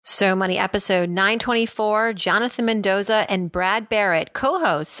So Money episode 924, Jonathan Mendoza and Brad Barrett,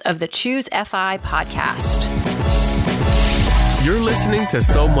 co-hosts of the Choose FI podcast. You're listening to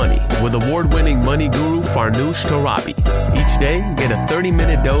So Money with award-winning money guru Farnoosh Torabi. Each day, get a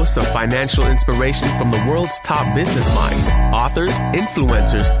 30-minute dose of financial inspiration from the world's top business minds, authors,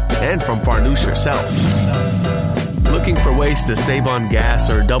 influencers, and from Farnoosh herself. Looking for ways to save on gas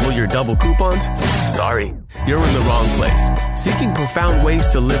or double your double coupons? Sorry, you're in the wrong place. Seeking profound ways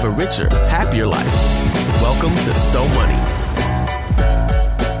to live a richer, happier life. Welcome to So Money.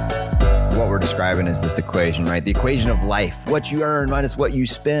 What we're describing is this equation, right? The equation of life. What you earn minus what you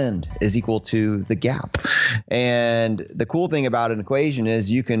spend is equal to the gap. And the cool thing about an equation is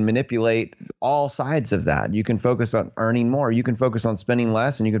you can manipulate all sides of that. You can focus on earning more. You can focus on spending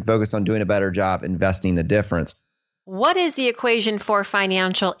less, and you can focus on doing a better job investing the difference. What is the equation for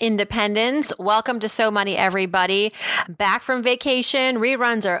financial independence? Welcome to So Money, everybody. Back from vacation,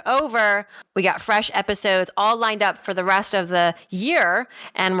 reruns are over. We got fresh episodes all lined up for the rest of the year,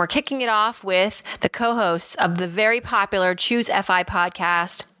 and we're kicking it off with the co-hosts of the very popular Choose FI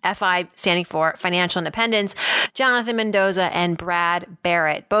podcast, FI standing for Financial Independence, Jonathan Mendoza and Brad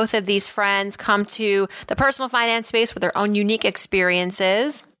Barrett. Both of these friends come to the personal finance space with their own unique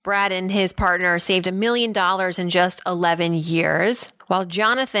experiences. Brad and his partner saved $1 million in just 11 years, while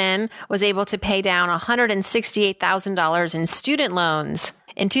Jonathan was able to pay down $168,000 in student loans.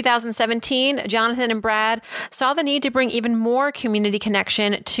 In 2017, Jonathan and Brad saw the need to bring even more community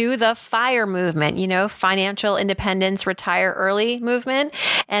connection to the FIRE movement, financial independence, retire early movement.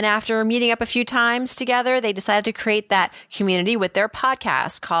 And after meeting up a few times together, they decided to create that community with their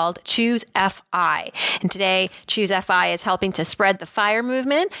podcast called Choose FI. And today, Choose FI is helping to spread the FIRE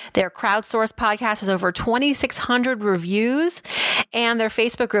movement. Their crowdsourced podcast has over 2,600 reviews, and their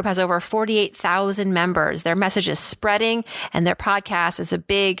Facebook group has over 48,000 members. Their message is spreading, and their podcast is a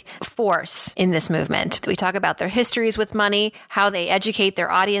big force in this movement. We talk about their histories with money, how they educate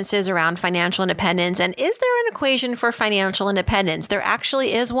their audiences around financial independence, and is there an equation for financial independence? There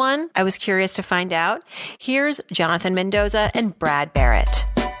actually is one. I was curious to find out. Here's Jonathan Mendoza and Brad Barrett.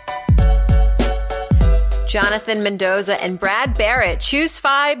 Jonathan Mendoza and Brad Barrett, Choose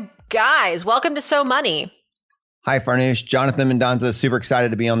FI guys. Welcome to So Money. Hi, Farnoosh. Jonathan Mendoza, super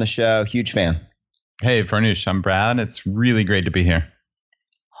excited to be on the show. Huge fan. Hey, Farnoosh. I'm Brad. It's really great to be here.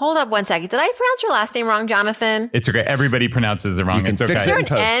 Hold up one second. Did I pronounce your last name wrong, Jonathan? It's okay. Everybody pronounces it wrong. It's okay. Is there an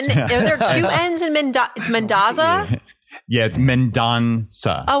N? Are there two N's in Mendoza? It's Mendoza? Yeah, it's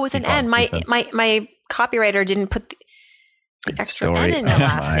Mendonça. Oh, with an N. My copywriter didn't put the extra N in the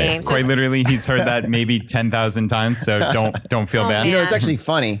last name. So quite literally, he's heard that maybe 10,000 times, so don't feel bad. Man. It's actually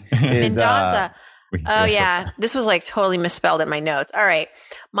funny. Mendoza. Oh, yeah. This was like totally misspelled in my notes. All right.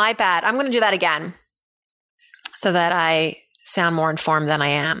 My bad. I'm going to do that again so that I sound more informed than I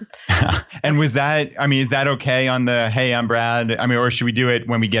am. And is that okay on the, hey, I'm Brad? Or should we do it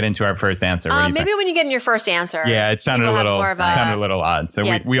when we get into our first answer? Maybe when you get in your first answer. Yeah, it sounded a little odd. So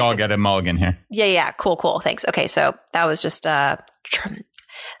we all get a mulligan here. Yeah. Cool. Thanks. Okay. So that was just, that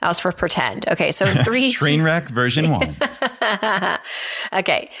was for pretend. Okay. So 3, Train wreck version 1.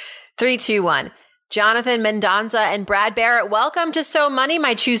 Okay. 3, 2, 1. Jonathan Mendoza and Brad Barrett, welcome to So Money,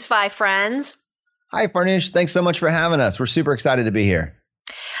 my Choose FI friends. Hi, Farnoosh. Thanks so much for having us. We're super excited to be here.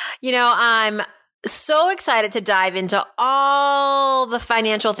 I'm so excited to dive into all the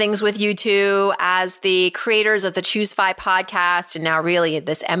financial things with you two as the creators of the Choose FI podcast, and now really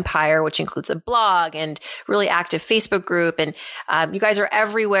this empire, which includes a blog and really active Facebook group. And you guys are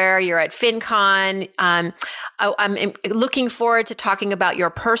everywhere. You're at FinCon. I'm looking forward to talking about your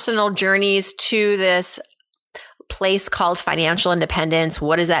personal journeys to this place called financial independence.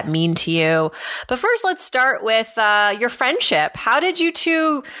 What does that mean to you? But first, let's start with your friendship. How did you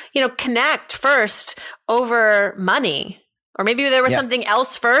two, connect first over money? Or maybe there was something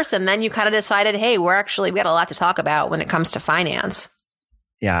else first, and then you kind of decided, hey, we got a lot to talk about when it comes to finance.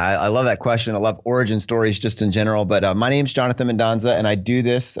 Yeah, I love that question. I love origin stories just in general. But my name's Jonathan Mendoza, and I do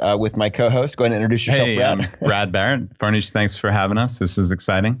this with my co-host. Go ahead and introduce yourself, Brad. I'm Brad Barrett. Farnoosh, thanks for having us. This is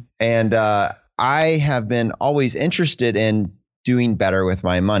exciting. And I have been always interested in doing better with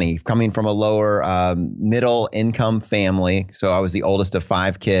my money, coming from a lower middle income family. So I was the oldest of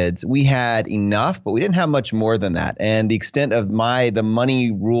 5 kids. We had enough, but we didn't have much more than that. And the extent of the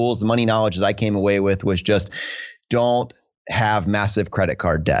money rules, the money knowledge that I came away with was just don't have massive credit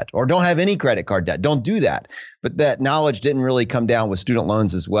card debt, or don't have any credit card debt. Don't do that. But that knowledge didn't really come down with student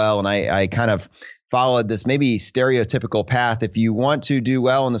loans as well. And I kind of followed this maybe stereotypical path. If you want to do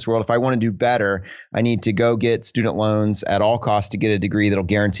well in this world, if I want to do better, I need to go get student loans at all costs to get a degree that'll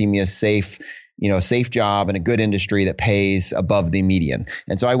guarantee me a safe a safe job in a good industry that pays above the median.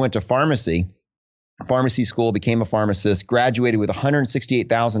 And so I went to pharmacy school, became a pharmacist, graduated with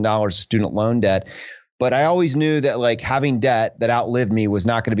 $168,000 of student loan debt. But I always knew that like having debt that outlived me was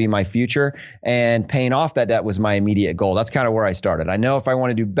not going to be my future, and paying off that debt was my immediate goal. That's kind of where I started. I know if I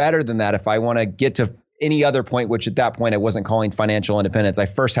want to do better than that, if I want to get to any other point, which at that point I wasn't calling financial independence, I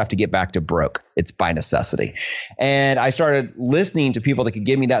first have to get back to broke. It's by necessity. And I started listening to people that could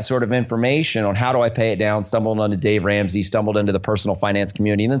give me that sort of information on how do I pay it down, stumbled onto Dave Ramsey, stumbled into the personal finance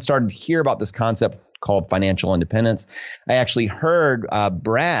community, and then started to hear about this concept called financial independence. I actually heard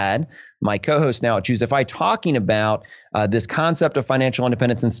Brad, my co-host now at Choosify, talking about this concept of financial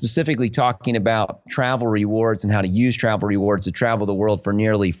independence, and specifically talking about travel rewards and how to use travel rewards to travel the world for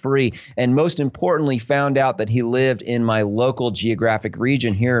nearly free. And most importantly, found out that he lived in my local geographic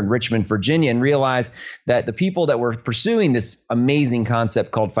region here in Richmond, Virginia, and realized that the people that were pursuing this amazing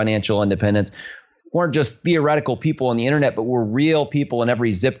concept called financial independence weren't just theoretical people on the internet, but were real people in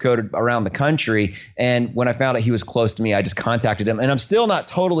every zip code around the country. And when I found out he was close to me, I just contacted him. And I'm still not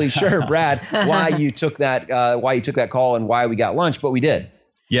totally sure, Brad, why you took that call and why we got lunch, but we did.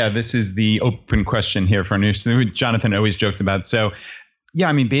 Yeah, this is the open question here for Farnoosh. Jonathan always jokes about. So yeah,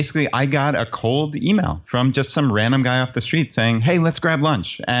 I mean, basically I got a cold email from just some random guy off the street saying, hey, let's grab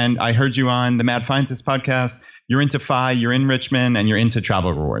lunch. And I heard you on the Mad Scientist podcast. You're into FI, you're in Richmond, and you're into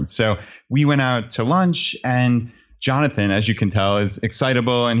travel rewards. So we went out to lunch, and Jonathan, as you can tell, is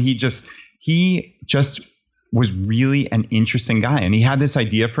excitable. And he just was really an interesting guy. And he had this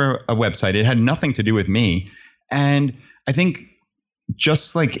idea for a website. It had nothing to do with me. And I think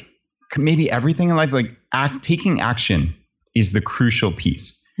just like maybe everything in life, like taking action is the crucial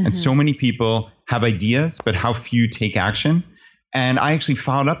piece. Mm-hmm. And so many people have ideas, but how few take action. And I actually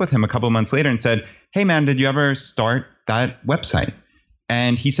followed up with him a couple of months later and said, hey, man, did you ever start that website?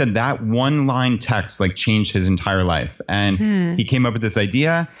 And he said that one line text like changed his entire life. And he came up with this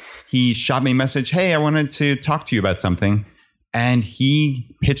idea. He shot me a message. Hey, I wanted to talk to you about something. And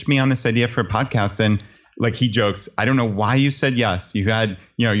he pitched me on this idea for a podcast. And like he jokes, I don't know why you said yes. You had,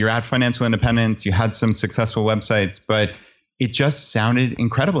 you're at Financial Independence. You had some successful websites, but it just sounded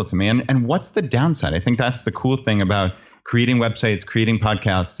incredible to me. And what's the downside? I think that's the cool thing about creating websites, creating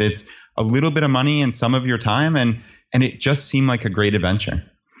podcasts. It's a little bit of money and some of your time, and it just seemed like a great adventure.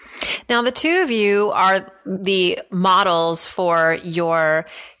 Now, the two of you are the models for your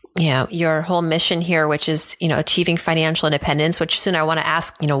whole mission here, which is, achieving financial independence, which soon I want to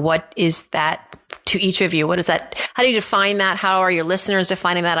ask, what is that to each of you? What is that? How do you define that? How are your listeners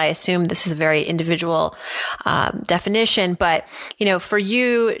defining that? I assume this is a very individual definition, but, for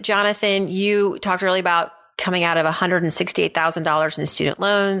you, Jonathan, you talked earlier about coming out of $168,000 in student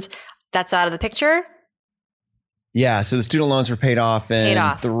loans. That's out of the picture? Yeah. So the student loans were paid off in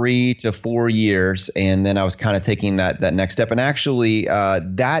 3 to 4 years. And then I was kind of taking that next step. And actually,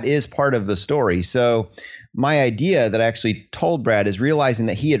 that is part of the story. So my idea that I actually told Brad is realizing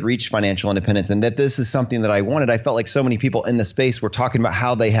that he had reached financial independence and that this is something that I wanted. I felt like so many people in the space were talking about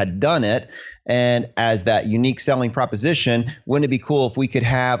how they had done it. And as that unique selling proposition, wouldn't it be cool if we could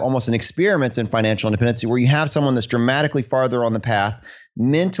have almost an experiment in financial independence where you have someone that's dramatically farther on the path,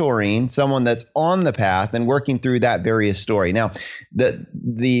 mentoring someone that's on the path and working through that various story. Now,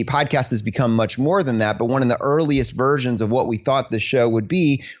 the podcast has become much more than that, but one of the earliest versions of what we thought the show would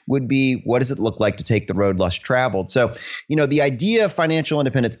be, what does it look like to take the road less traveled? So, the idea of financial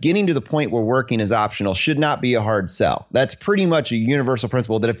independence, getting to the point where working is optional, should not be a hard sell. That's pretty much a universal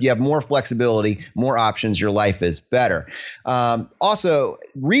principle that if you have more flexibility, more options, your life is better. Also,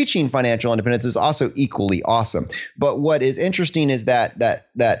 reaching financial independence is also equally awesome. But what is interesting is that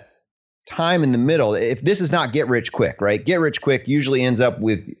time in the middle, if this is not get rich quick, right? Get rich quick usually ends up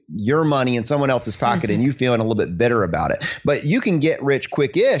with your money in someone else's pocket and you feeling a little bit bitter about it. But you can get rich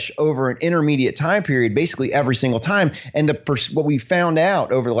quick-ish over an intermediate time period, basically every single time. And what we found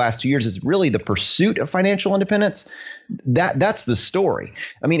out over the last 2 years is really the pursuit of financial independence. That's the story.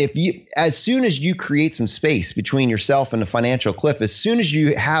 I mean, as soon as you create some space between yourself and the financial cliff, as soon as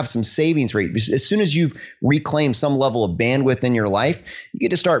you have some savings rate, as soon as you've reclaimed some level of bandwidth in your life, you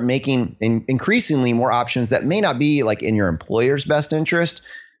get to start making increasingly more options that may not be like in your employer's best interest,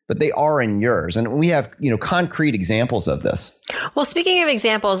 but they are in yours. And we have, concrete examples of this. Well, speaking of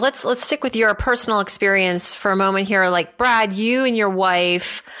examples, let's stick with your personal experience for a moment here. Like Brad, you and your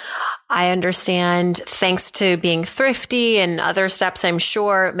wife, I understand, thanks to being thrifty and other steps, I'm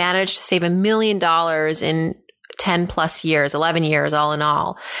sure, managed to save $1 million in 10 plus years, 11 years, all in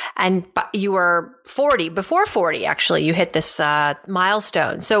all. And you were 40, before 40, actually, you hit this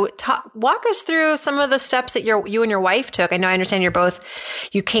milestone. So walk us through some of the steps that you and your wife took. I know I understand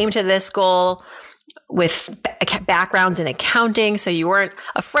you came to this goal with backgrounds in accounting. So you weren't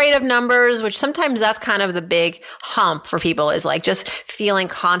afraid of numbers, which sometimes that's kind of the big hump for people, is like just feeling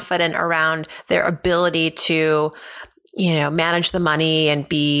confident around their ability to, manage the money and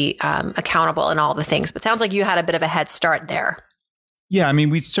be accountable and all the things. But it sounds like you had a bit of a head start there. Yeah, I mean,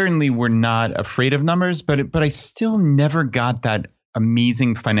 we certainly were not afraid of numbers, but I still never got that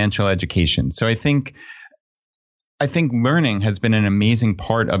amazing financial education. So I think learning has been an amazing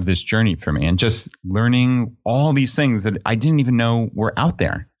part of this journey for me, and just learning all these things that I didn't even know were out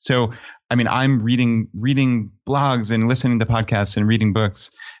there. So, I mean, I'm reading blogs and listening to podcasts and reading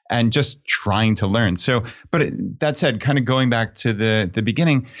books and just trying to learn. So, but that said, kind of going back to the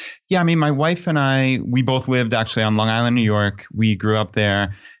beginning, yeah, I mean, my wife and I, we both lived actually on Long Island, New York. We grew up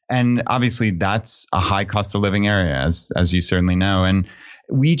there, and obviously that's a high cost of living area, as you certainly know. And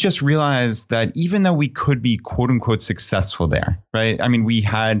we just realized that even though we could be quote unquote successful there, right? I mean, we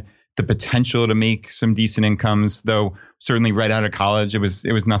had the potential to make some decent incomes, though certainly right out of college, it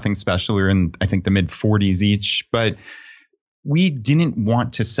was nothing special. We were in, I think, the mid 40s each, but we didn't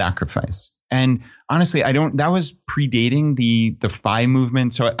want to sacrifice. And honestly, that was predating the FI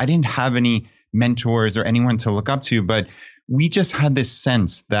movement. So I didn't have any mentors or anyone to look up to, but we just had this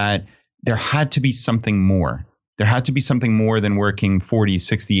sense that there had to be something more. There had to be something more than working 40,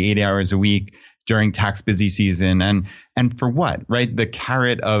 60, 80 hours a week during tax busy season. And for what, right? The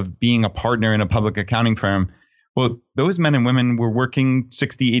carrot of being a partner in a public accounting firm. Well, those men and women were working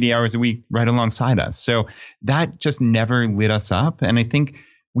 60, 80 hours a week right alongside us. So that just never lit us up. And I think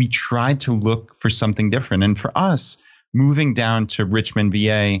we tried to look for something different. And for us, moving down to Richmond,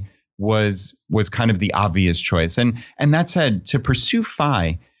 VA was kind of the obvious choice. And that said, to pursue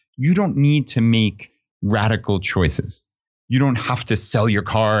FI, you don't need to make radical choices. You don't have to sell your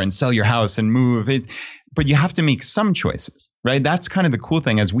car and sell your house and move it, but you have to make some choices, right? That's kind of the cool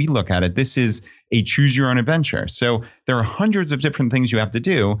thing as we look at it. This is a choose your own adventure. So there are hundreds of different things you have to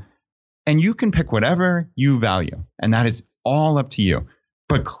do, and you can pick whatever you value, and that is all up to you.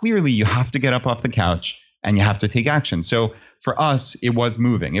 But clearly you have to get up off the couch and you have to take action. So for us, it was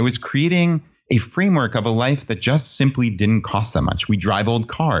moving. It was creating a framework of a life that just simply didn't cost that much. We drive old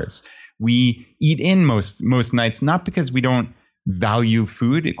cars. We eat in most nights, not because we don't value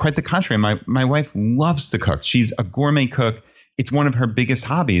food. Quite the contrary. My wife loves to cook. She's a gourmet cook. It's one of her biggest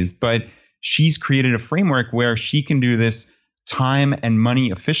hobbies, but she's created a framework where she can do this time and money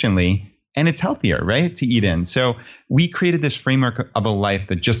efficiently, and it's healthier, right, to eat in. So we created this framework of a life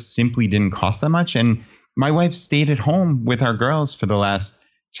that just simply didn't cost that much. And my wife stayed at home with our girls for the last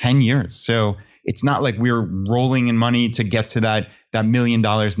 10 years. So it's not like we were rolling in money to get to that $1 million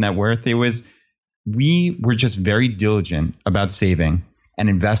net worth. We were just very diligent about saving and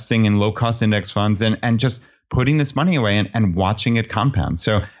investing in low cost index funds and just putting this money away and watching it compound.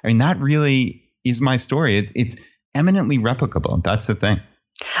 So, I mean, that really is my story. It's eminently replicable. That's the thing.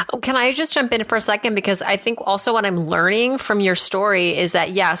 Can I just jump in for a second? Because I think also what I'm learning from your story is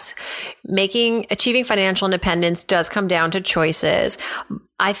that, yes, achieving financial independence does come down to choices.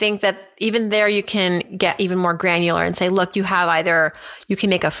 I think that even there you can get even more granular and say, look, you can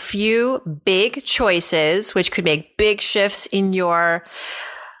make a few big choices, which could make big shifts in your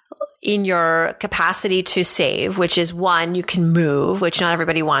capacity to save, which is one, you can move, which not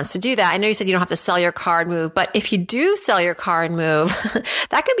everybody wants to do that. I know you said you don't have to sell your car and move, but if you do sell your car and move,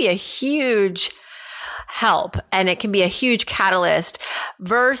 that could be a huge help, and it can be a huge catalyst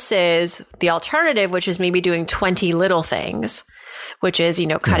versus the alternative, which is maybe doing 20 little things, which is,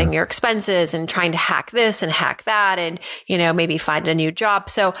 cutting your expenses and trying to hack this and hack that and, maybe find a new job.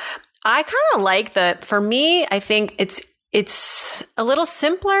 So I kind of like for me, I think it's a little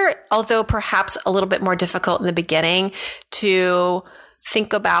simpler, although perhaps a little bit more difficult in the beginning to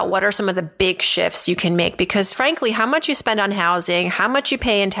think about what are some of the big shifts you can make. Because frankly, how much you spend on housing, how much you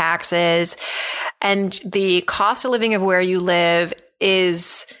pay in taxes, and the cost of living of where you live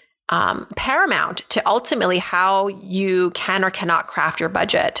is paramount to ultimately how you can or cannot craft your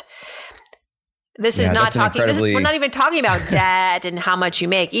budget. We're not even talking about debt and how much you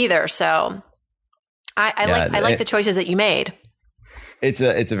make either. So I like the choices that you made. It's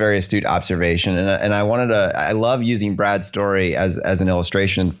a very astute observation, and I love using Brad's story as an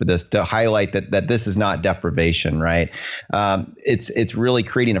illustration for this to highlight that this is not deprivation, right? It's really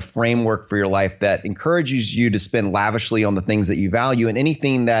creating a framework for your life that encourages you to spend lavishly on the things that you value, and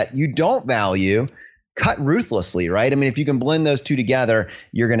anything that you don't value, cut ruthlessly, right? I mean, if you can blend those two together,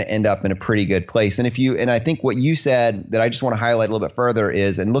 you're going to end up in a pretty good place. And I think what you said that I just want to highlight a little bit further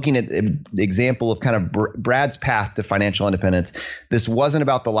is, and looking at the example of kind of Brad's path to financial independence, this wasn't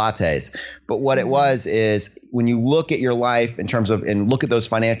about the lattes, but what it was is when you look at your life in terms of, and look at those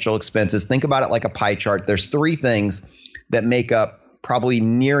financial expenses, think about it like a pie chart. There's three things that make up probably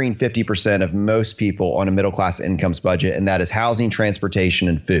nearing 50% of most people on a middle class incomes budget. And that is housing, transportation,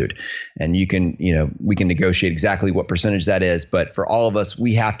 and food. And we can negotiate exactly what percentage that is. But for all of us,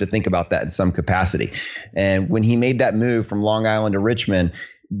 we have to think about that in some capacity. And when he made that move from Long Island to Richmond,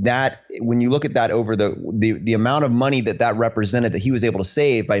 that when you look at that over the amount of money that represented that he was able to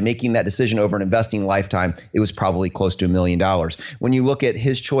save by making that decision over an investing lifetime, it was probably close to $1 million. When you look at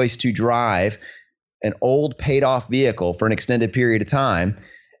his choice to drive an old paid off vehicle for an extended period of time,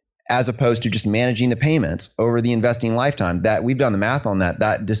 as opposed to just managing the payments over the investing lifetime, that we've done the math on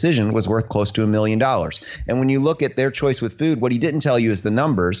that decision was worth close to $1 million. And when you look at their choice with food, what he didn't tell you is the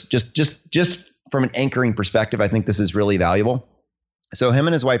numbers, just from an anchoring perspective. I think this is really valuable. So him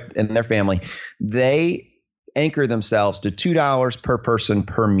and his wife and their family, they anchor themselves to $2 per person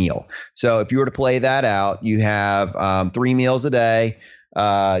per meal. So if you were to play that out, you have 3 meals a day.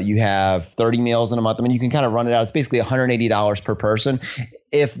 You have 30 meals in a month. I mean, you can kind of run it out. It's basically $180 per person.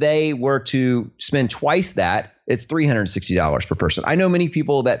 If they were to spend twice that, it's $360 per person. I know many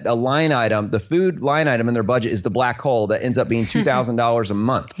people that the food line item in their budget is the black hole that ends up being $2,000 a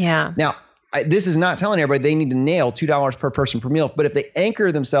month. Yeah. Now, this is not telling everybody they need to nail $2 per person per meal. But if they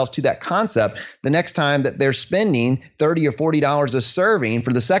anchor themselves to that concept, the next time that they're spending $30 or $40 a serving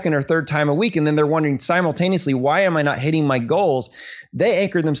for the second or third time a week, and then they're wondering simultaneously, why am I not hitting my goals? They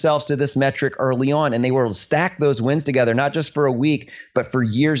anchored themselves to this metric early on, and they were able to stack those wins together, not just for a week, but for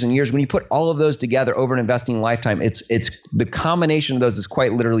years and years. When you put all of those together over an investing lifetime, it's the combination of those is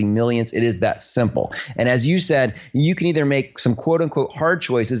quite literally millions. It is that simple. And as you said, you can either make some quote unquote hard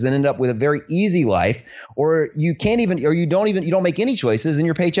choices and end up with a very easy life, or you don't make any choices and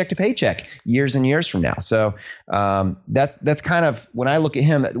you're paycheck to paycheck years and years from now. So that's kind of, when I look at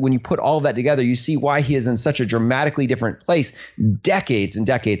him, when you put all of that together, you see why he is in such a dramatically different place, decades and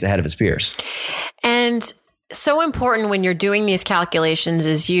decades ahead of his peers. And so important when you're doing these calculations,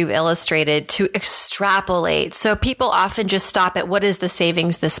 as you've illustrated, to extrapolate. So people often just stop at what is the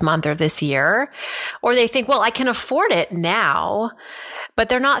savings this month or this year, or they think, well, I can afford it now. But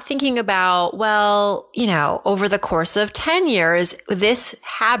they're not thinking about, well, over the course of 10 years, this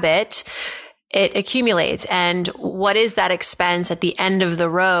habit, it accumulates. And what is that expense at the end of the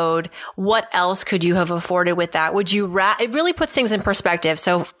road? What else could you have afforded with that? It really puts things in perspective.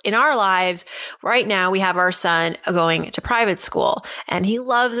 So in our lives right now, we have our son going to private school, and he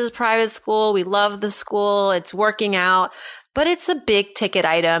loves his private school. We love the school. It's working out, but it's a big ticket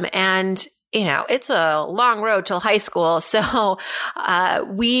item. And it's a long road till high school. So, although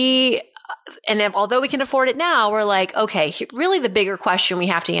we can afford it now, we're like, okay, really the bigger question we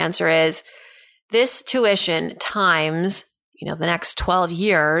have to answer is this tuition times, the next 12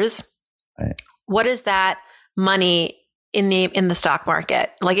 years. Right. What is that money in the stock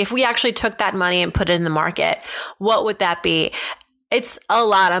market? Like if we actually took that money and put it in the market, what would that be? It's a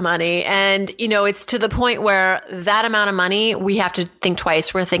lot of money. And, it's to the point where that amount of money, we have to think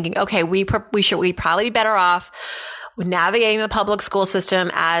twice. We're thinking, okay, we'd probably be better off with navigating the public school system,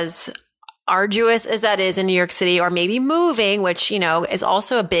 as arduous as that is in New York City, or maybe moving, which, is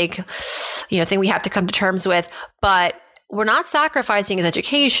also a big, thing we have to come to terms with. But we're not sacrificing his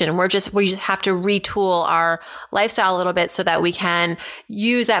education. We just have to retool our lifestyle a little bit so that we can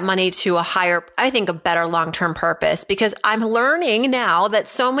use that money to a better long-term purpose. Because I'm learning now that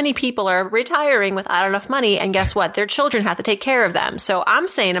so many people are retiring without enough money, and guess what? Their children have to take care of them. So I'm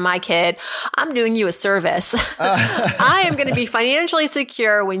saying to my kid, I'm doing you a service. I am going to be financially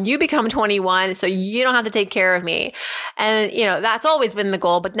secure when you become 21, so you don't have to take care of me. And, that's always been the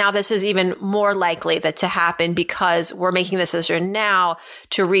goal, but now this is even more likely to happen because we're making this decision now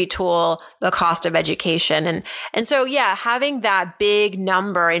to retool the cost of education. And so, having that big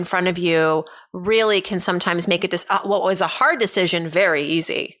number in front of you really can sometimes make what was a hard decision very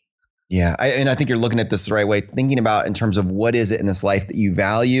easy. Yeah. I think you're looking at this the right way, thinking about in terms of what is it in this life that you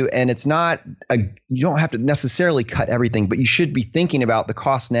value. And it's not, you don't have to necessarily cut everything, but you should be thinking about the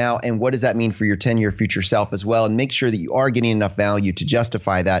cost now and what does that mean for your 10-year future self as well. And make sure that you are getting enough value to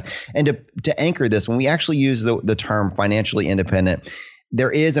justify that. And to anchor this, when we actually use the term financially independent, there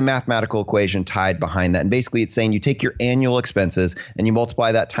is a mathematical equation tied behind that. And basically it's saying you take your annual expenses and you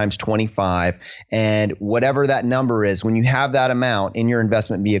multiply that times 25, and whatever that number is, when you have that amount in your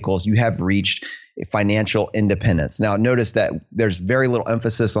investment vehicles, you have reached financial independence. Now, notice that there's very little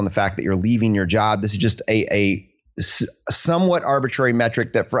emphasis on the fact that you're leaving your job. This is just a somewhat arbitrary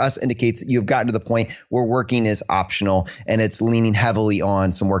metric that for us indicates that you've gotten to the point where working is optional, and it's leaning heavily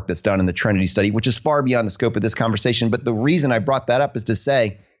on some work that's done in the Trinity study, which is far beyond the scope of this conversation. But the reason I brought that up is to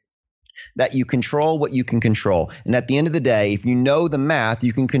say that you control what you can control. And at the end of the day, if you know the math,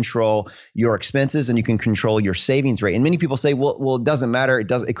 you can control your expenses and you can control your savings rate. And many people say, well, it doesn't matter.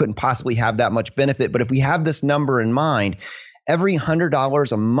 It couldn't possibly have that much benefit. But if we have this number in mind, every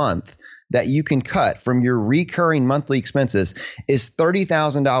 $100 a month that you can cut from your recurring monthly expenses is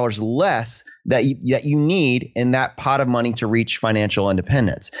 $30,000 less that you need in that pot of money to reach financial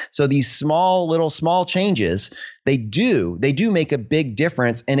independence. So these small changes, they do make a big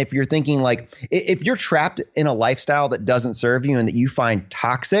difference. And if you're thinking like, if you're trapped in a lifestyle that doesn't serve you and that you find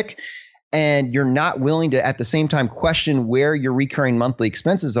toxic, and you're not willing to at the same time question where your recurring monthly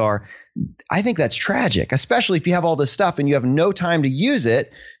expenses are, I think that's tragic, especially if you have all this stuff and you have no time to use it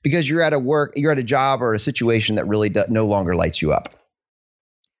because you're at a job or a situation that really no longer lights you up.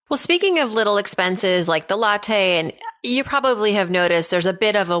 Well, speaking of little expenses like the latte, and you probably have noticed there's a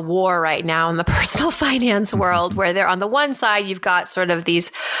bit of a war right now in the personal finance world where they're on the one side, you've got sort of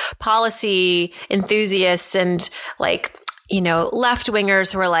these policy enthusiasts and like, left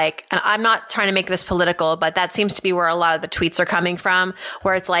wingers who are like, and I'm not trying to make this political, but that seems to be where a lot of the tweets are coming from,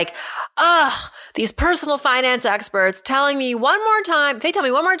 where it's like, these personal finance experts telling me one more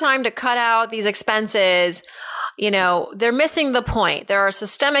time to cut out these expenses. They're missing the point. There are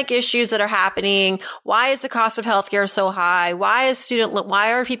systemic issues that are happening. Why is the cost of healthcare so high? Why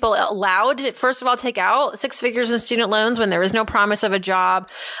are people allowed to, first of all, take out 6 figures in student loans when there is no promise of a job?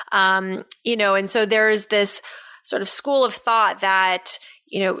 And so there is this sort of school of thought that,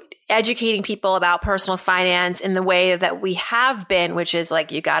 educating people about personal finance in the way that we have been, which is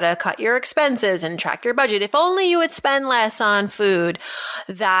like, you got to cut your expenses and track your budget. If only you would spend less on food,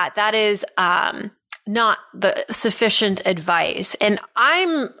 that is, not the sufficient advice. And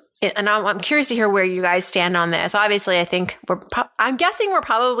I'm curious to hear where you guys stand on this. Obviously, I think I'm guessing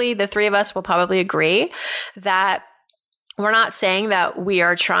the three of us will probably agree that we're not saying that we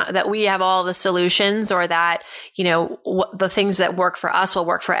have all the solutions or that, the things that work for us will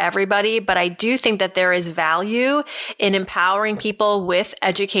work for everybody. But I do think that there is value in empowering people with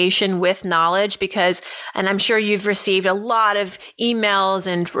education, with knowledge, and I'm sure you've received a lot of emails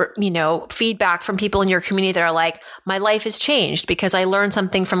and, feedback from people in your community that are like, my life has changed because I learned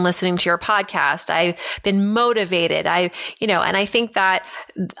something from listening to your podcast. I've been motivated. And I think that,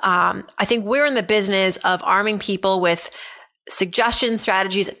 I think we're in the business of arming people with suggestions,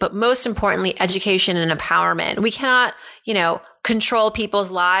 strategies, but most importantly, education and empowerment. We cannot, control people's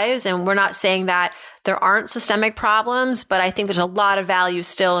lives. And we're not saying that there aren't systemic problems, but I think there's a lot of value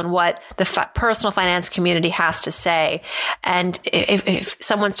still in what the personal finance community has to say. And if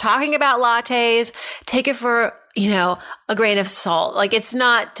someone's talking about lattes, take it for, a grain of salt. Like, it's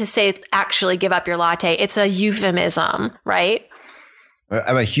not to say actually give up your latte. It's a euphemism, right?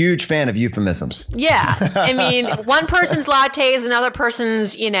 I'm a huge fan of euphemisms. Yeah. I mean, one person's latte is another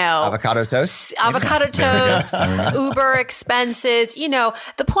person's, avocado toast, Uber expenses.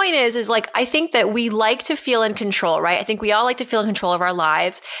 The point is like, I think that we like to feel in control, right? I think we all like to feel in control of our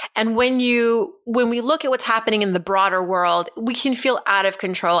lives. And when we look at what's happening in the broader world, we can feel out of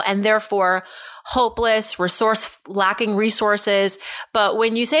control and therefore hopeless, lacking resources. But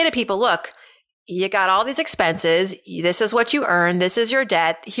when you say to people, look, you got all these expenses. This is what you earn. This is your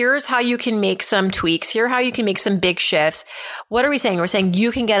debt. Here's how you can make some tweaks. Here's how you can make some big shifts. What are we saying? We're saying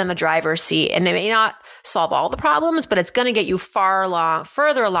you can get in the driver's seat, and it may not solve all the problems, but it's going to get you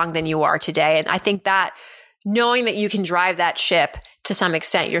further along than you are today. And I think that knowing that you can drive that ship to some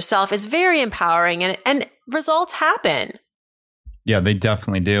extent yourself is very empowering, and results happen. Yeah, they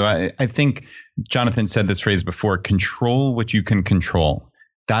definitely do. I think Jonathan said this phrase before, control what you can control.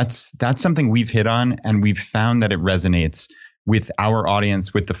 That's something we've hit on, and we've found that it resonates with our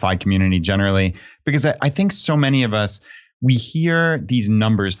audience, with the FI community generally, because I think so many of us, we hear these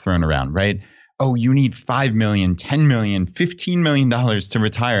numbers thrown around, right? Oh, you need $5 million, $10 million, $15 million to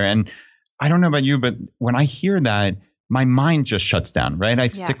retire. And I don't know about you, but when I hear that, my mind just shuts down, right? I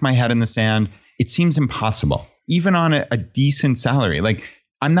stick my head in the sand. It seems impossible, even on a decent salary. Like,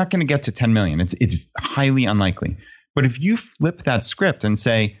 I'm not going to get to 10 million. It's highly unlikely. But if you flip that script and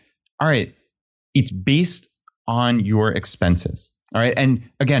say, all right, it's based on your expenses. All right. And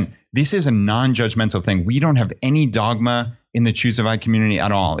again, this is a non-judgmental thing. We don't have any dogma in the Choose FI community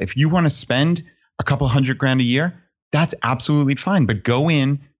at all. If you want to spend a couple $100,000 a year, that's absolutely fine. But go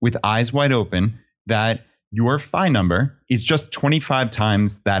in with eyes wide open that your FI number is just 25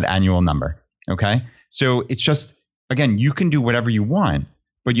 times that annual number. Okay. So it's just, again, you can do whatever you want,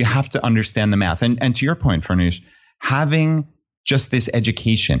 but you have to understand the math. And to your point, Farnoosh, having just this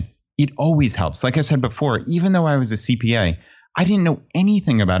education, it always helps. Like I said before, even though I was a CPA, I didn't know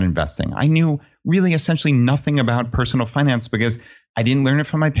anything about investing. I knew really essentially nothing about personal finance because I didn't learn it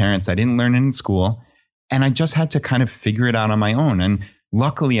from my parents. I didn't learn it in school. And I just had to kind of figure it out on my own. And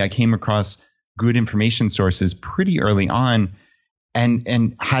luckily, I came across good information sources pretty early on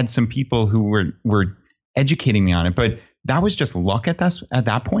and had some people who were educating me on it. But that was just luck at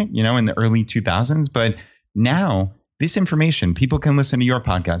that point, in the early 2000s. But now this information, people can listen to your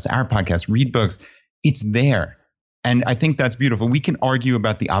podcast, our podcast, read books. It's there. And I think that's beautiful. We can argue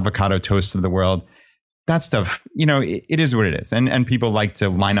about the avocado toast of the world. That stuff, it is what it is. And people like to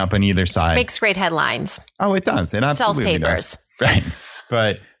line up on either side. It makes great headlines. Oh, it does. It absolutely sells papers. Does.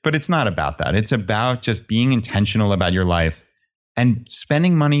 Right. But it's not about that. It's about just being intentional about your life and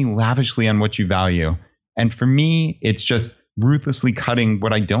spending money lavishly on what you value. And for me, it's just ruthlessly cutting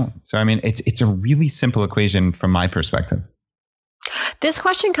what I don't. So, it's a really simple equation from my perspective. This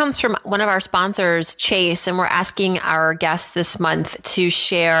question comes from one of our sponsors, Chase, and we're asking our guests this month to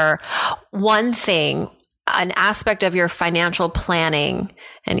share one thing, an aspect of your financial planning,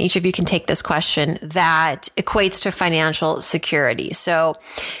 and each of you can take this question, that equates to financial security. So,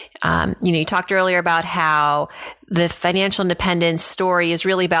 you talked earlier about how the financial independence story is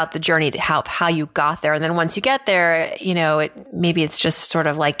really about the journey to how you got there. And then once you get there, maybe it's just sort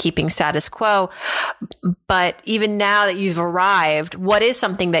of like keeping status quo. But even now that you've arrived, what is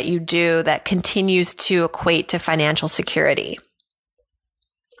something that you do that continues to equate to financial security?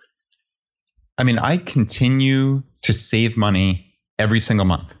 I continue to save money every single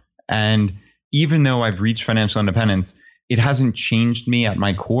month. And even though I've reached financial independence, it hasn't changed me at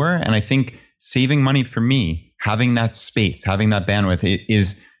my core. And I think saving money for me, having that space, having that bandwidth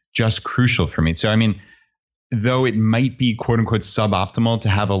is just crucial for me. So, though it might be quote unquote suboptimal to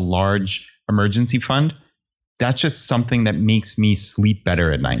have a large emergency fund, that's just something that makes me sleep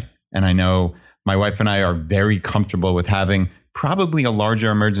better at night. And I know my wife and I are very comfortable with having probably a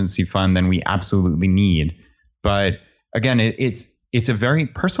larger emergency fund than we absolutely need. But again, it's a very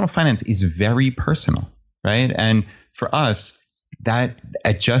personal finance is very personal, right? And for us, that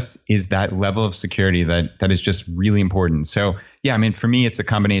it just is that level of security that is just really important. So yeah, for me, it's a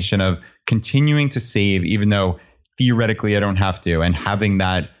combination of continuing to save, even though theoretically I don't have to, and having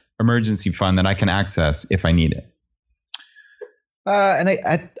that emergency fund that I can access if I need it. And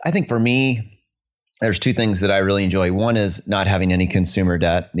I think for me, there's two things that I really enjoy. One is not having any consumer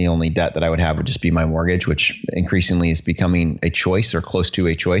debt. The only debt that I would have would just be my mortgage, which increasingly is becoming a choice or close to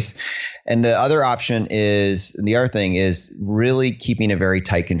a choice. And the other thing is really keeping a very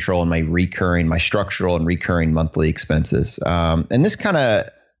tight control on my structural and recurring monthly expenses. And this kind of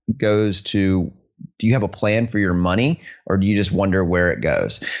goes to, do you have a plan for your money or do you just wonder where it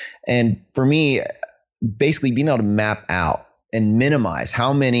goes? And for me, basically being able to map out and minimize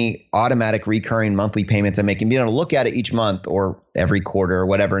how many automatic recurring monthly payments I'm making, being able to look at it each month or every quarter or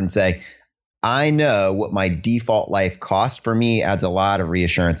whatever and say, I know what my default life costs, for me adds a lot of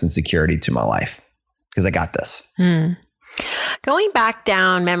reassurance and security to my life because I got this. Going back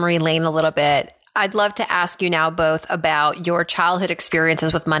down memory lane a little bit, I'd love to ask you now both about your childhood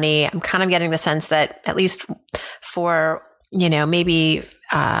experiences with money. I'm kind of getting the sense that at least for, maybe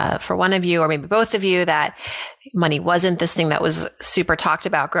for one of you or maybe both of you, that money wasn't this thing that was super talked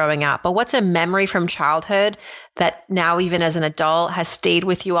about growing up. But what's a memory from childhood that now, even as an adult, has stayed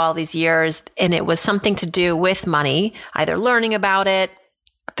with you all these years, and it was something to do with money, either learning about it,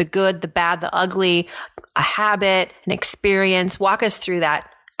 the good, the bad, the ugly, a habit, an experience? Walk us through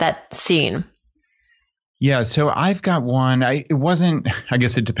that scene. Yeah, so I've got one. I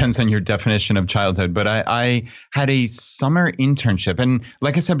guess it depends on your definition of childhood, but I had a summer internship. And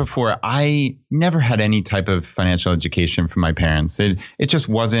like I said before, I never had any type of financial education from my parents. It just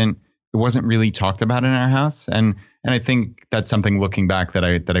wasn't really talked about in our house. And I think that's something, looking back, that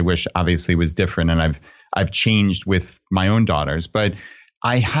I wish obviously was different. And I've changed with my own daughters. But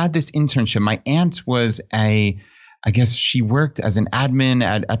I had this internship. My aunt was I guess she worked as an admin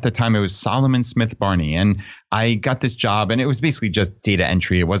at the time. It was Solomon Smith Barney. And I got this job, and it was basically just data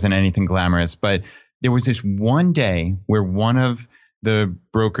entry. It wasn't anything glamorous, but there was this one day where one of the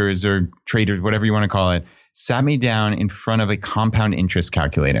brokers or traders, whatever you want to call it, sat me down in front of a compound interest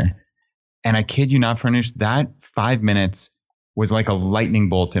calculator. And I kid you not, Farnoosh, that 5 minutes was like a lightning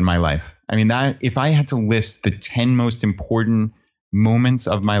bolt in my life. That if I had to list the 10 most important moments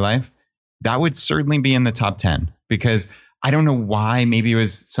of my life, that would certainly be in the top 10, because I don't know why. Maybe it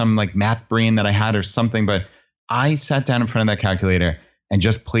was some like math brain that I had or something, but I sat down in front of that calculator and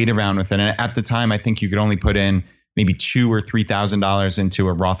just played around with it. And at the time, I think you could only put in maybe $2,000 or $3,000 into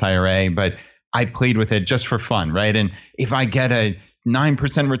a Roth IRA, but I played with it just for fun, right? And if I get a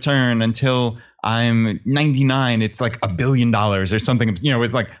 9% return until I'm 99, it's like $1 billion or something.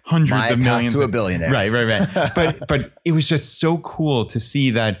 It's like hundreds of millions. To a billionaire. Right. But it was just so cool to see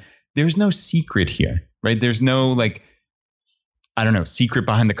that there's no secret here, right? There's no secret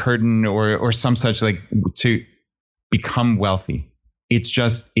behind the curtain or some such to become wealthy.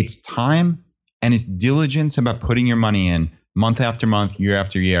 It's time and it's diligence about putting your money in month after month, year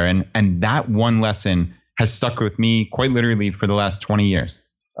after year. And that one lesson has stuck with me quite literally for the last 20 years.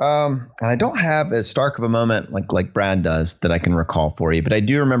 And I don't have as stark of a moment like Brad does that I can recall for you, but I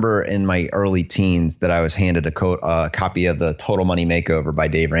do remember in my early teens that I was handed a copy of the Total Money Makeover by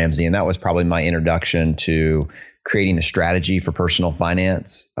Dave Ramsey. And that was probably my introduction to creating a strategy for personal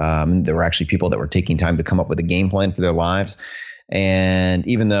finance. There were actually people that were taking time to come up with a game plan for their lives. And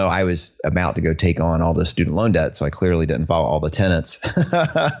even though I was about to go take on all the student loan debt, so I clearly didn't follow all the tenets,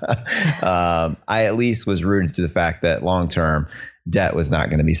 I at least was rooted to the fact that long term debt was not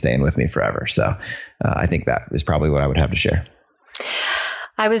going to be staying with me forever. So I think that is probably what I would have to share.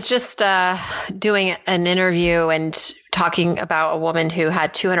 I was just doing an interview and talking about a woman who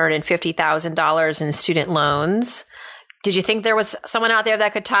had $250,000 in student loans. Did you think there was someone out there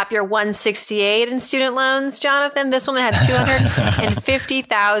that could top your 168 in student loans, Jonathan? This woman had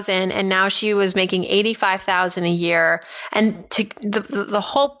 250,000 and now she was making 85,000 a year. And the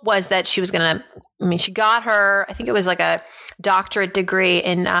hope was that she was going to, she got her, I think it was like a doctorate degree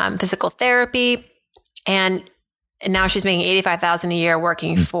in physical therapy. And now she's making 85,000 a year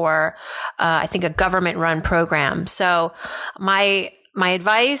working for, I think, a government run program. So my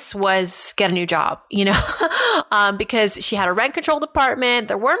advice was get a new job, because she had a rent controlled apartment.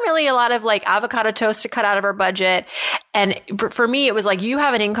 There weren't really a lot of avocado toast to cut out of her budget. And for me, it was you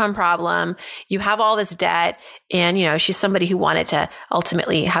have an income problem. You have all this debt. And, she's somebody who wanted to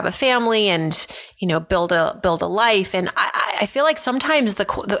ultimately have a family and, build a life. And I feel like sometimes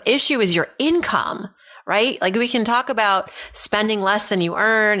the issue is your income, right? We can talk about spending less than you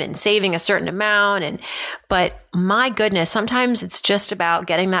earn and saving a certain amount. But my goodness, sometimes it's just about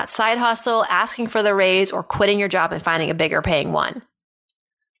getting that side hustle, asking for the raise, or quitting your job and finding a bigger paying one.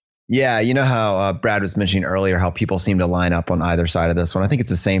 Yeah. You know how Brad was mentioning earlier how people seem to line up on either side of this one. I think it's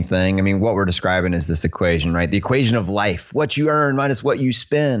the same thing. What we're describing is this equation, right? The equation of life. What you earn minus what you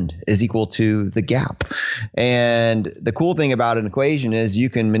spend is equal to the gap. And the cool thing about an equation is you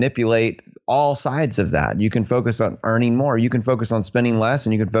can manipulate all sides of that. You can focus on earning more. You can focus on spending less,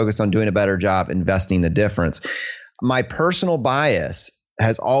 and you can focus on doing a better job investing the difference. My personal bias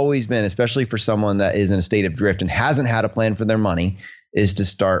has always been, especially for someone that is in a state of drift and hasn't had a plan for their money, is to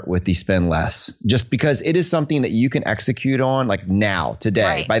start with the spend less, just because it is something that you can execute on now, today.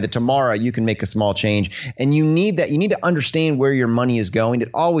 Right. By the tomorrow, you can make a small change, and you need that. You need to understand where your money is going. It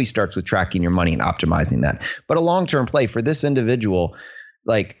always starts with tracking your money and optimizing that. But a long-term play for this individual,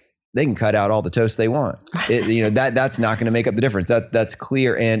 they can cut out all the toast they want. That's not going to make up the difference. That's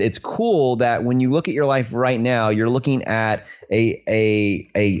clear. And it's cool that when you look at your life right now, you're looking at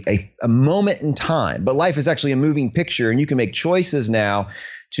a moment in time, but life is actually a moving picture, and you can make choices now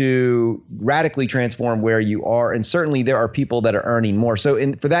to radically transform where you are. And certainly there are people that are earning more. So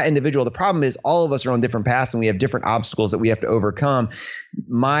for that individual, the problem is all of us are on different paths and we have different obstacles that we have to overcome.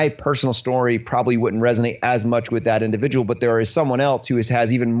 My personal story probably wouldn't resonate as much with that individual, but there is someone else who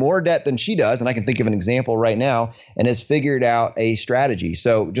has even more debt than she does. And I can think of an example right now, and has figured out a strategy.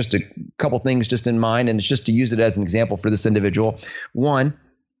 So just a couple things just in mind, and it's just to use it as an example for this individual. One,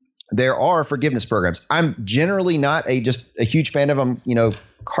 there are forgiveness programs. I'm generally not just a huge fan of them,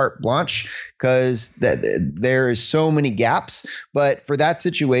 carte blanche, because there is so many gaps. But for that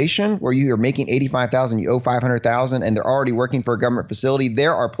situation where you are making 85,000, you owe 500,000, and they're already working for a government facility,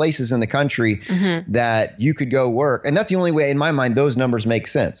 there are places in the country that you could go work. And that's the only way, in my mind, those numbers make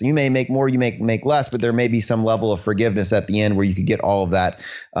sense. You may make more, you may make less, but there may be some level of forgiveness at the end where you could get all of that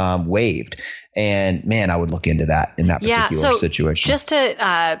waived. And man, I would look into that in that particular situation. Just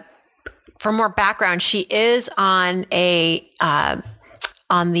to for more background, she is on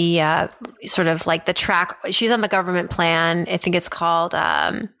on the sort of the track. She's on the government plan. I think it's called,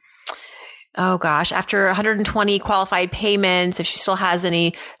 after 120 qualified payments, if she still has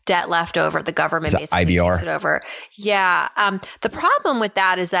any debt left over, the government basically IDR. takes it over. Yeah. The problem with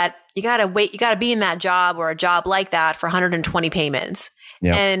that is that you got to be in that job or a job like that for 120 payments.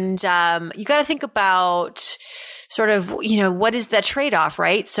 Yep. And you got to think about sort of, what is that trade-off,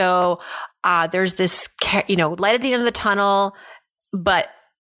 right? So there's this, light at the end of the tunnel, but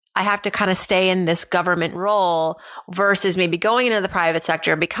I have to kind of stay in this government role versus maybe going into the private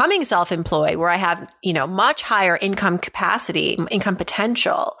sector, becoming self-employed where I have, much higher income capacity, income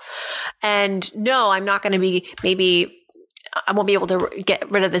potential. And no, I'm not going to be, I won't be able to get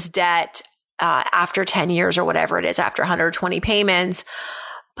rid of this debt after 10 years or whatever it is, after 120 payments.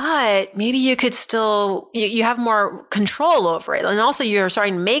 But maybe you could still, you have more control over it. And also you're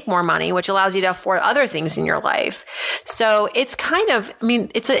starting to make more money, which allows you to afford other things in your life. So it's kind of,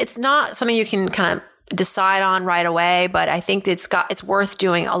 it's not something you can kind of decide on right away, but I think it's worth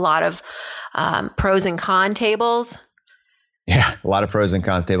doing a lot of pros and con tables. Yeah, a lot of pros and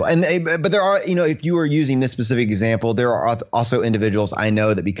cons table. But there are, if you were using this specific example, there are also individuals I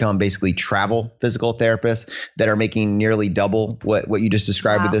know that become basically travel physical therapists that are making nearly double what you just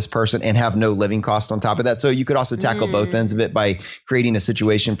described with this person and have no living cost on top of that. So you could also tackle both ends of it by creating a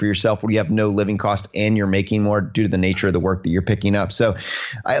situation for yourself where you have no living cost and you're making more due to the nature of the work that you're picking up. So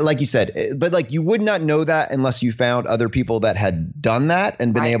like you said, but you would not know that unless you found other people that had done that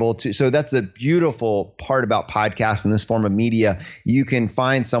and been able to. So that's the beautiful part about podcasts and this form of media. You can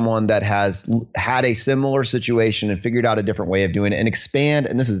find someone that has had a similar situation and figured out a different way of doing it and expand.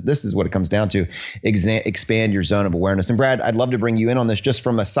 And this is what it comes down to, expand your zone of awareness. And Brad, I'd love to bring you in on this just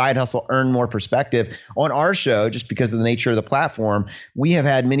from a side hustle, earn more perspective. On our show, just because of the nature of the platform, we have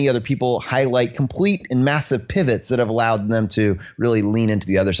had many other people highlight complete and massive pivots that have allowed them to really lean into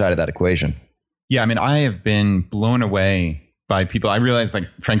the other side of that equation. Yeah, I have been blown away by people. I realized,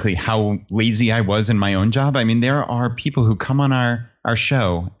 frankly, how lazy I was in my own job. There are people who come on our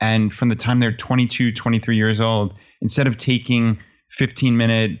show, and from the time they're 22, 23 years old, instead of taking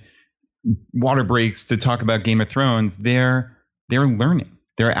 15-minute water breaks to talk about Game of Thrones, they're learning.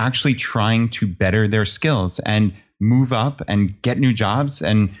 They're actually trying to better their skills and move up and get new jobs.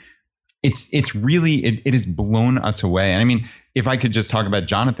 And it's really, it has blown us away. And if I could just talk about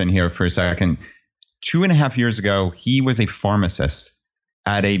Jonathan here for a second. 2.5 years ago, he was a pharmacist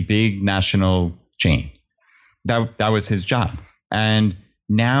at a big national chain. That was his job. And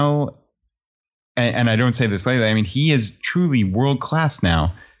now, and I don't say this lightly, he is truly world-class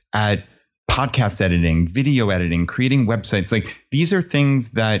now at podcast editing, video editing, creating websites. These are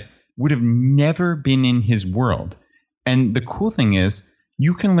things that would have never been in his world. And the cool thing is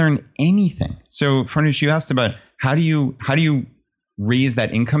you can learn anything. So Farnoosh, you asked about how do you raise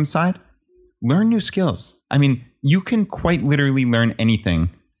that income side? Learn new skills. You can quite literally learn anything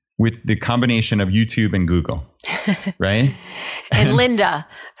with the combination of YouTube and Google, right? And Linda.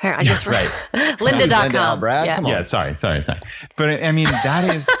 I just right. Lynda.com. Brad, yeah. Come on. Yeah, sorry. But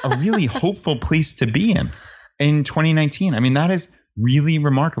that is a really hopeful place to be in 2019. That is really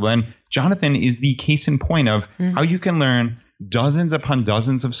remarkable. And Jonathan is the case in point of how you can learn dozens upon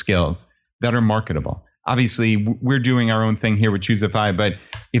dozens of skills that are marketable. Obviously, we're doing our own thing here with ChooseFI, but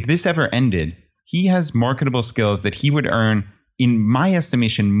if this ever ended, he has marketable skills that he would earn, in my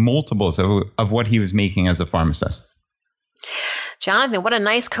estimation, multiples of what he was making as a pharmacist. Jonathan, what a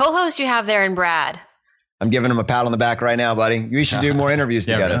nice co-host you have there in Brad. I'm giving him a pat on the back right now, buddy. We should do more interviews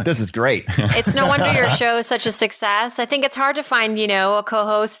together. Really. This is great. It's no wonder your show is such a success. I think it's hard to find, a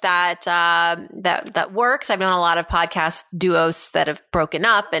co-host that works. I've known a lot of podcast duos that have broken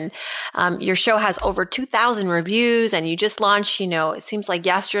up, and your show has over 2,000 reviews, and you just launched, it seems like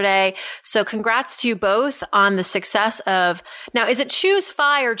yesterday. So congrats to you both on the success of, now is it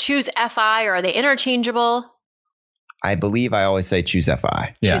ChooseFI or ChooseFI, or are they interchangeable? I believe I always say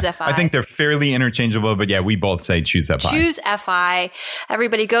ChooseFI. Yeah. ChooseFI. I think they're fairly interchangeable, but yeah, we both say ChooseFI. ChooseFI.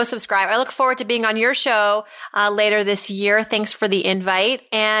 Everybody go subscribe. I look forward to being on your show later this year. Thanks for the invite.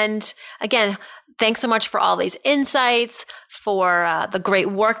 And again, thanks so much for all these insights, for the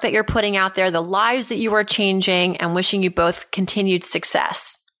great work that you're putting out there, the lives that you are changing, and wishing you both continued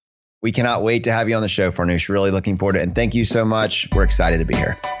success. We cannot wait to have you on the show, Farnoosh. Really looking forward to it. And thank you so much. We're excited to be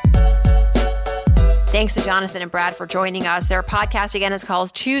here. Thanks to Jonathan and Brad for joining us. Their podcast, again, is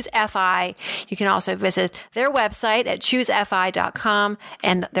called ChooseFI. You can also visit their website at choosefi.com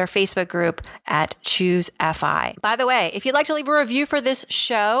and their Facebook group at ChooseFI. By the way, if you'd like to leave a review for this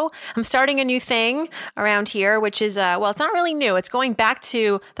show, I'm starting a new thing around here, which is, it's not really new. It's going back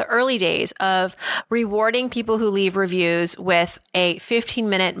to the early days of rewarding people who leave reviews with a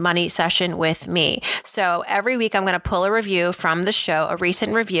 15-minute money session with me. So every week, I'm going to pull a review from the show, a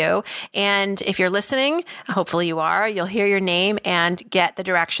recent review. And if you're listening, listening, hopefully you are, you'll hear your name and get the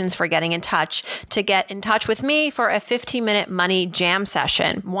directions for getting in touch to get in touch with me for a 15-minute money jam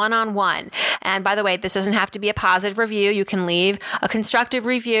session, one-on-one. And by the way, this doesn't have to be a positive review. You can leave a constructive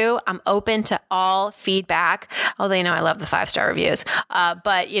review. I'm open to all feedback, although you know I love the 5-star reviews.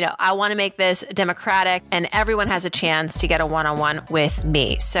 But you know, I want to make this democratic and everyone has a chance to get a one-on-one with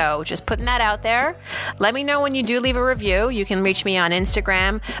me. So just putting that out there. Let me know when you do leave a review. You can reach me on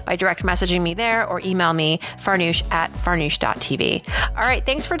Instagram by direct messaging me there or email me farnoosh@farnoosh.tv. All right.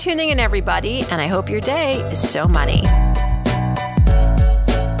 Thanks for tuning in, everybody. And I hope your day is so money.